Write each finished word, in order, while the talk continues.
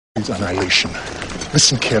Annihilation.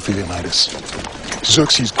 Listen carefully, Leonidas.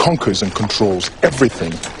 Xerxes conquers and controls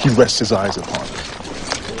everything he rests his eyes upon.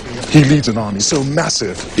 He leads an army so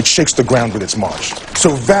massive it shakes the ground with its march, so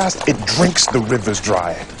vast it drinks the rivers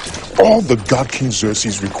dry. All the god King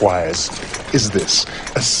Xerxes requires is this: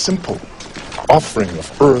 a simple offering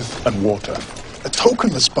of earth and water, a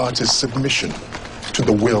token of Sparta's submission to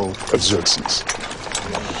the will of Xerxes.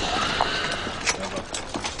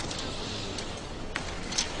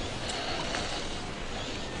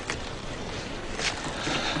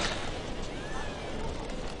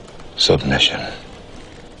 Submission.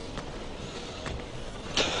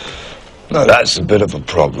 Now that's a bit of a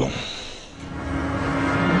problem.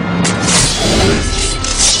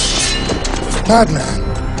 Madman!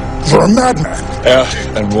 You're a madman! Earth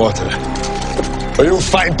and water. But you'll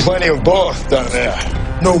find plenty of both down there.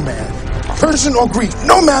 No man, Persian or Greek,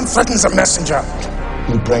 no man threatens a messenger!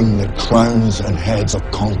 You bring the crowns and heads of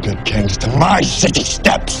conquered kings to my city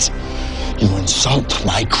steps. You insult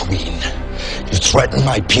my queen. You threaten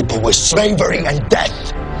my people with slavery and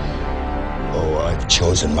death. Oh, I've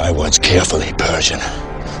chosen my words carefully, Persian.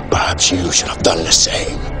 Perhaps you should have done the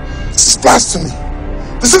same. This is blasphemy!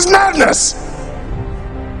 This is madness!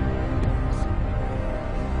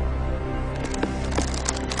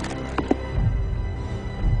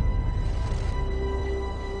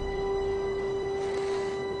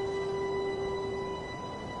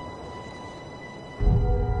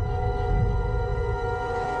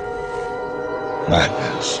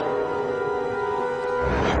 Madness.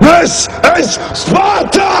 This is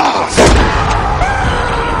Sparta!